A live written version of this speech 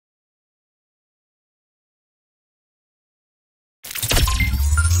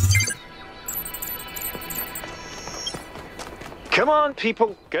Come on,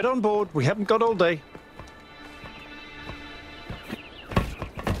 people, get on board. We haven't got all day.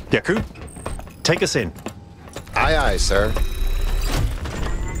 Yaku, take us in. Aye, aye, sir.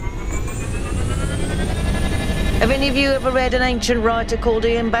 Have any of you ever read an ancient writer called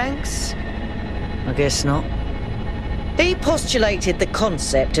Ian Banks? I guess not. He postulated the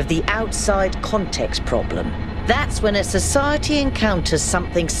concept of the outside context problem. That's when a society encounters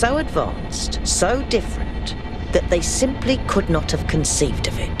something so advanced, so different, that they simply could not have conceived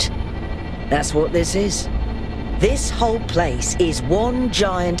of it. That's what this is. This whole place is one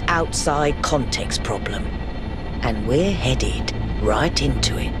giant outside context problem. And we're headed right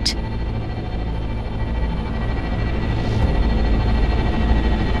into it.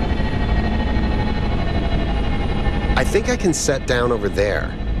 I think I can set down over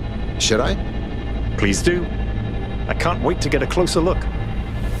there. Should I? Please do. I can't wait to get a closer look.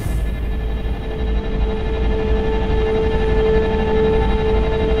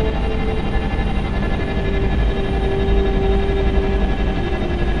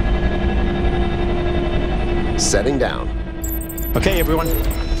 Setting down. Okay, everyone.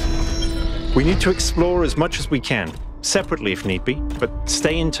 We need to explore as much as we can, separately if need be, but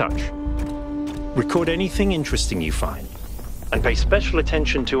stay in touch. Record anything interesting you find, and pay special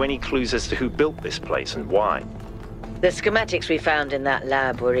attention to any clues as to who built this place and why. The schematics we found in that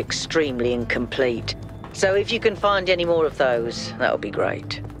lab were extremely incomplete, so if you can find any more of those, that would be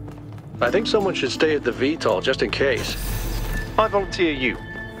great. I think someone should stay at the VTOL just in case. I volunteer you.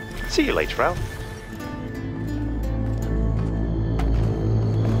 See you later, Al.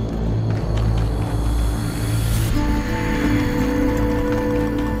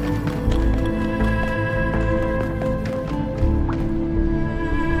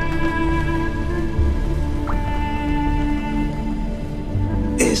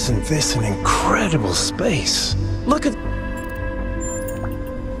 Isn't this an incredible space? Look at...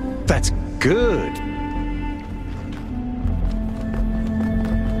 That's good.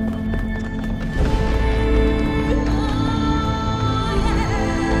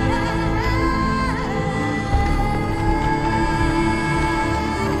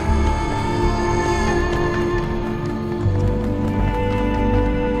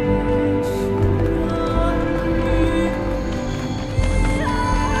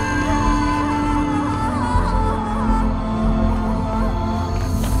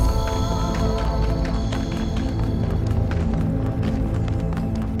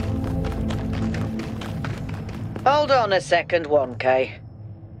 Hold on a second, 1K.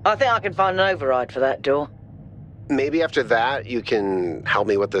 I think I can find an override for that door. Maybe after that, you can help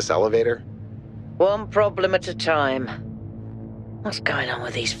me with this elevator? One problem at a time. What's going on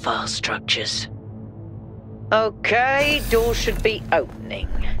with these file structures? Okay, door should be opening.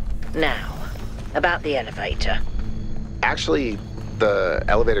 Now, about the elevator. Actually, the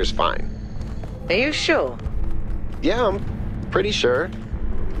elevator's fine. Are you sure? Yeah, I'm pretty sure.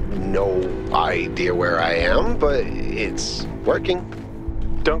 No idea where I am, but it's working.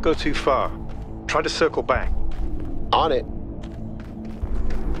 Don't go too far. Try to circle back. On it.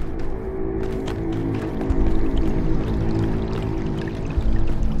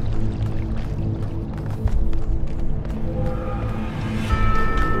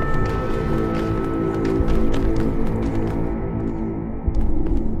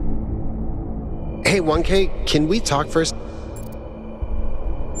 Hey, 1K, can we talk first?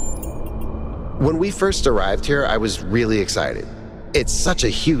 When we first arrived here, I was really excited. It's such a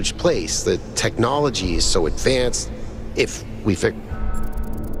huge place. The technology is so advanced. If we fix...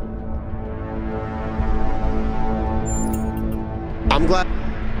 I'm glad...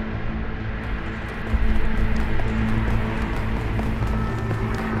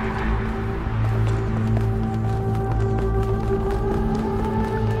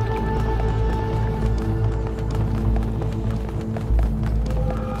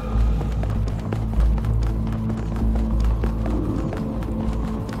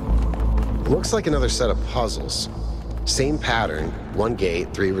 Looks like another set of puzzles. Same pattern, 1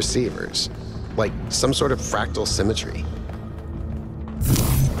 gate, 3 receivers. Like some sort of fractal symmetry.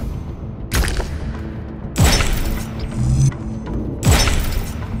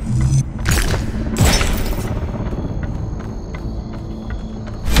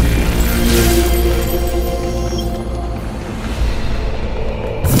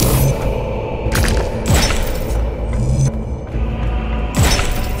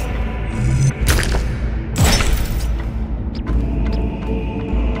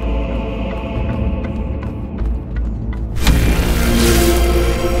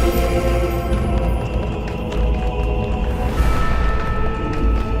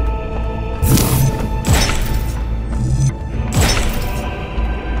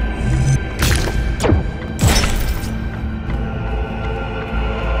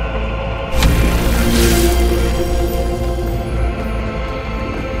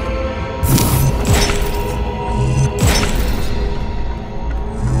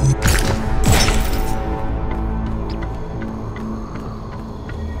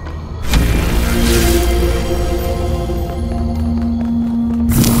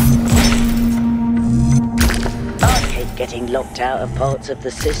 getting locked out of parts of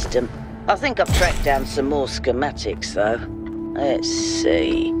the system. I think I've tracked down some more schematics, though. Let's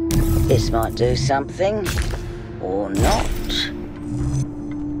see. This might do something. Or not.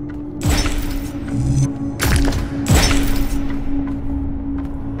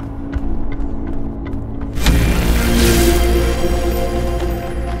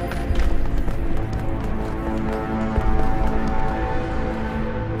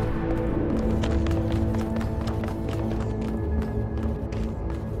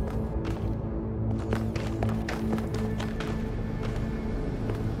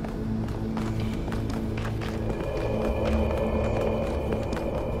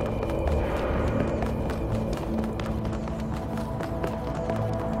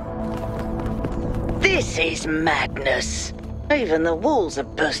 This is madness. Even the walls are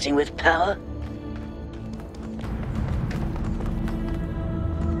bursting with power.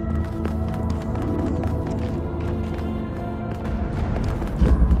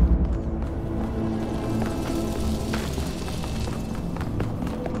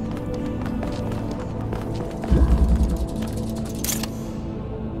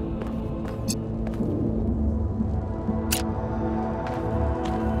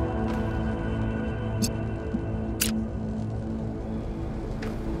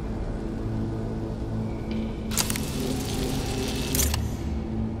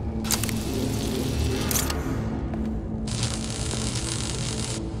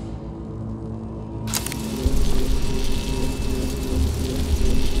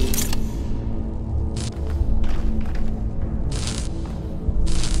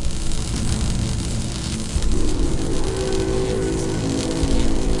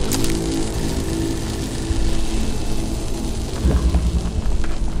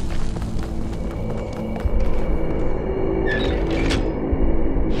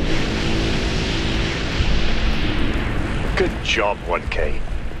 Good job, 1K.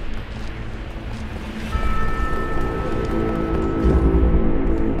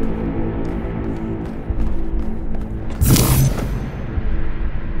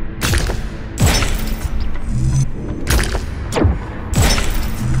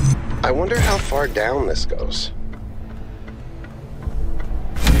 I wonder how far down this goes.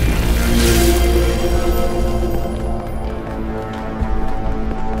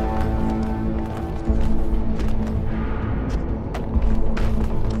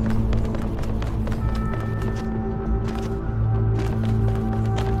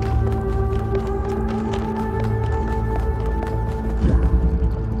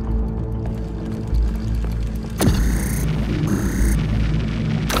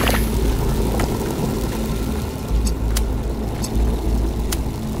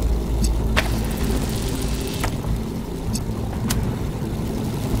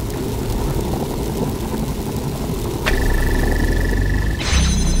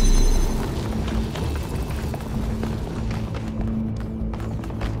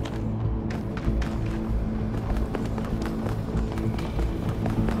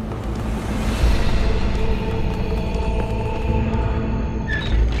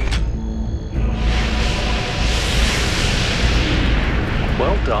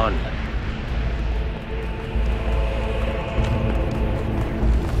 Well done.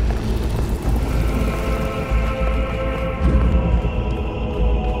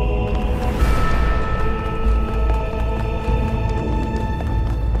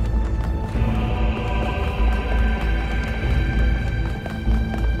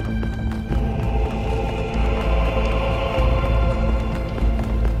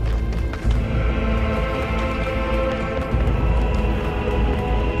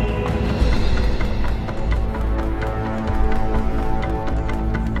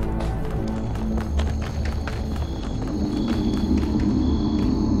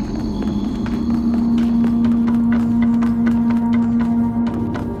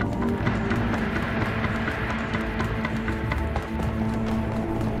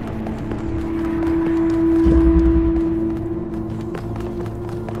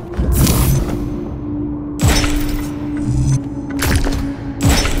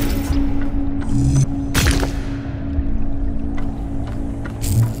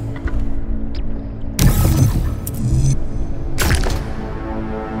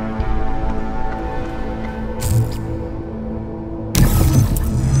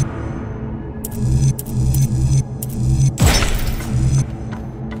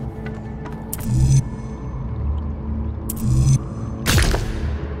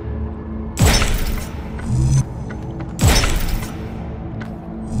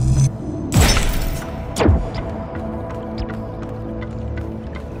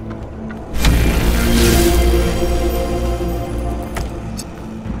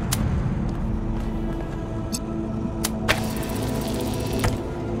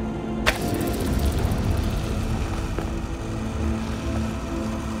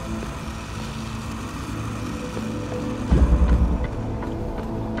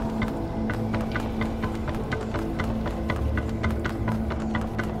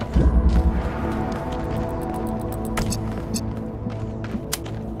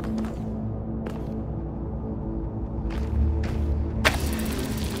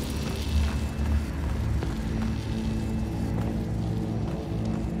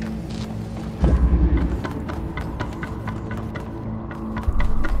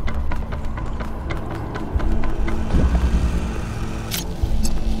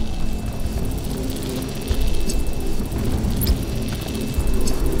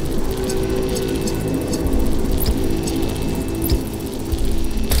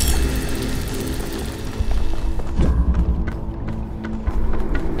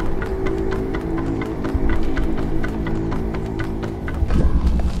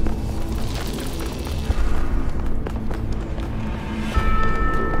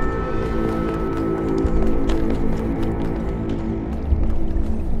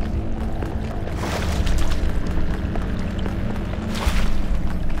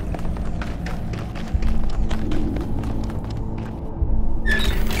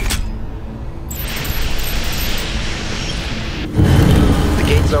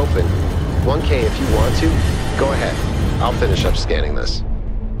 I'll finish up scanning this.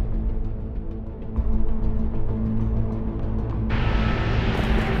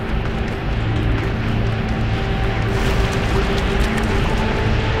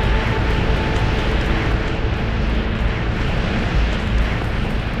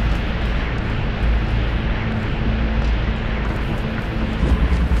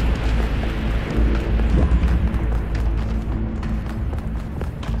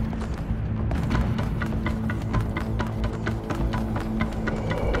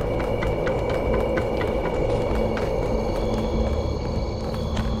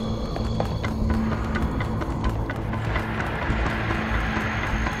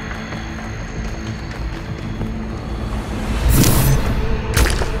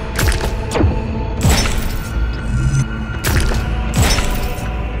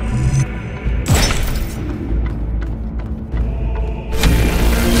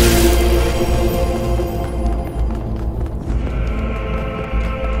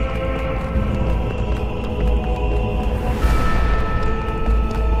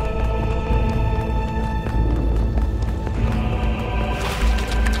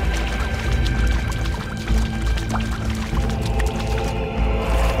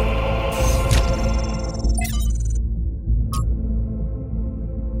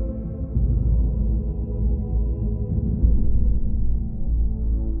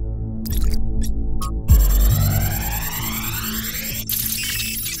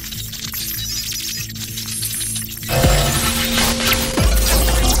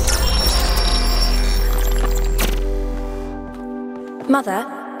 Mother?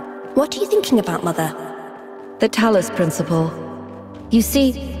 What are you thinking about, Mother? The Talos principle. You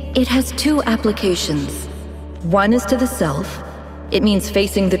see, it has two applications. One is to the self. It means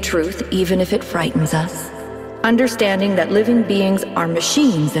facing the truth even if it frightens us. Understanding that living beings are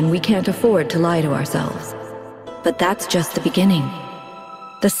machines and we can't afford to lie to ourselves. But that's just the beginning.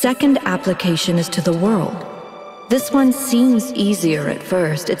 The second application is to the world. This one seems easier at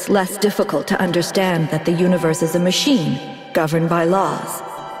first. It's less difficult to understand that the universe is a machine, governed by laws.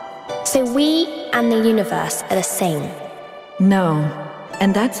 So we and the universe are the same? No,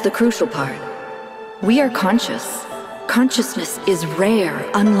 and that's the crucial part. We are conscious. Consciousness is rare,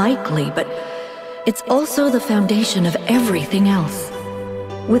 unlikely, but it's also the foundation of everything else.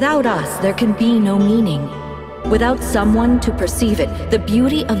 Without us, there can be no meaning. Without someone to perceive it, the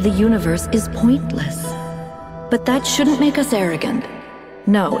beauty of the universe is pointless. But that shouldn't make us arrogant.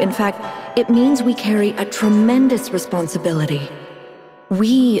 No, in fact, it means we carry a tremendous responsibility.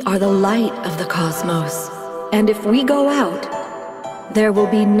 We are the light of the cosmos. And if we go out, there will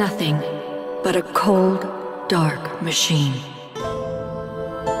be nothing but a cold, dark machine.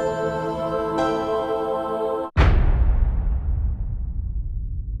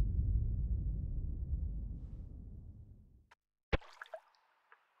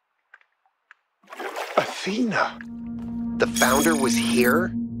 Athena! The Founder was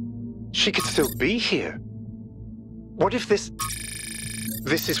here? She could still be here. What if this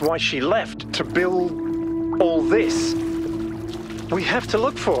is why she left, to build all this? We have to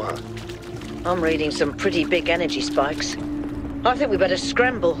look for her. I'm reading some pretty big energy spikes. I think we better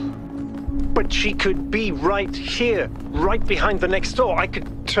scramble. But she could be right here, right behind the next door. I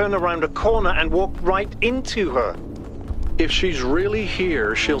could turn around a corner and walk right into her. If she's really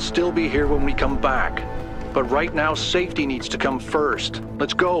here, she'll still be here when we come back. But right now, safety needs to come first.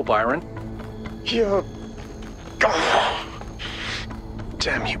 Let's go, Byron. You're... Oh.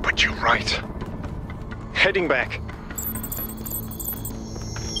 Damn you, but you're right. Heading back.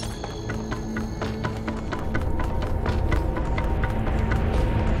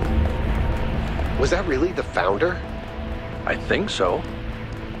 Was that really the Founder? I think so.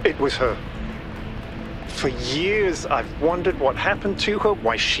 It was her. For years, I've wondered what happened to her,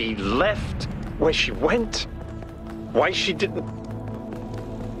 why she left, where she went, why she didn't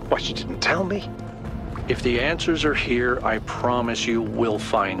tell me. If the answers are here, I promise you we'll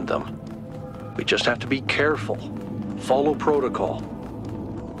find them. We just have to be careful. Follow protocol.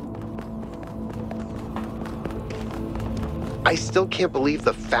 I still can't believe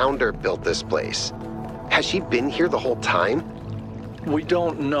the Founder built this place. Has she been here the whole time? We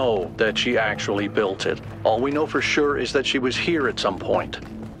don't know that she actually built it. All we know for sure is that she was here at some point.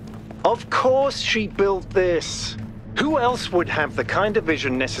 Of course she built this. Who else would have the kind of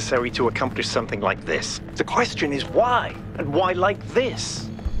vision necessary to accomplish something like this? The question is why? And why like this?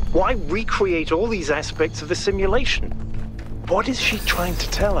 Why recreate all these aspects of the simulation? What is she trying to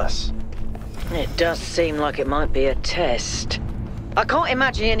tell us? It does seem like it might be a test. I can't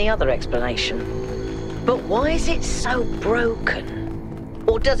imagine any other explanation. But why is it so broken?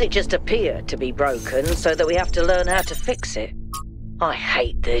 Or does it just appear to be broken so that we have to learn how to fix it? I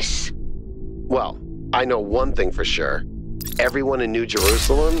hate this. Well, I know one thing for sure. Everyone in New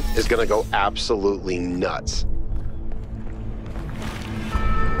Jerusalem is gonna go absolutely nuts.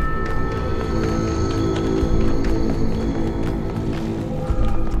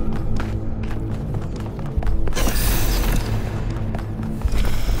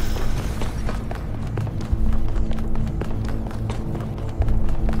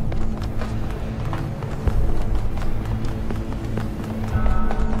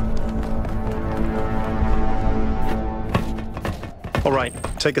 All right,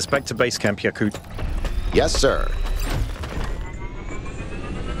 take us back to base camp, Yakut. Yes, sir.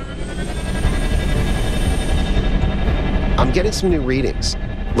 I'm getting some new readings.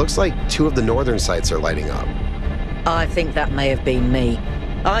 Looks like 2 of the northern sites are lighting up. I think that may have been me.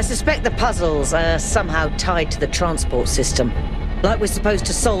 I suspect the puzzles are somehow tied to the transport system, like we're supposed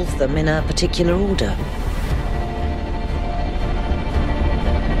to solve them in a particular order.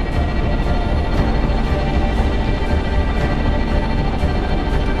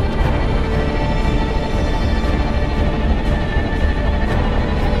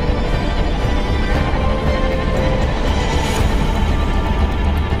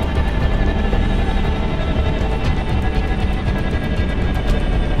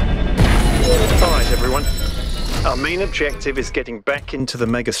 Our main objective is getting back into the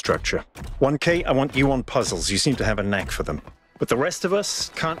megastructure. 1K, I want you on puzzles. You seem to have a knack for them. But the rest of us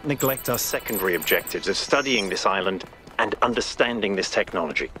can't neglect our secondary objectives of studying this island and understanding this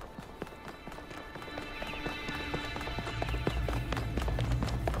technology.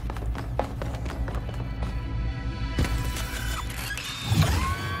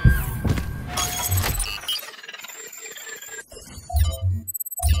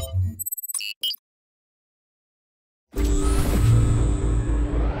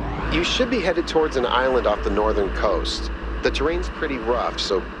 You should be headed towards an island off the northern coast. The terrain's pretty rough,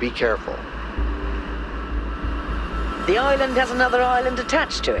 so be careful. The island has another island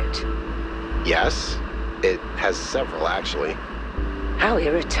attached to it. Yes, it has several, actually. How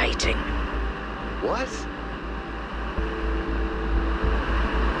irritating. What?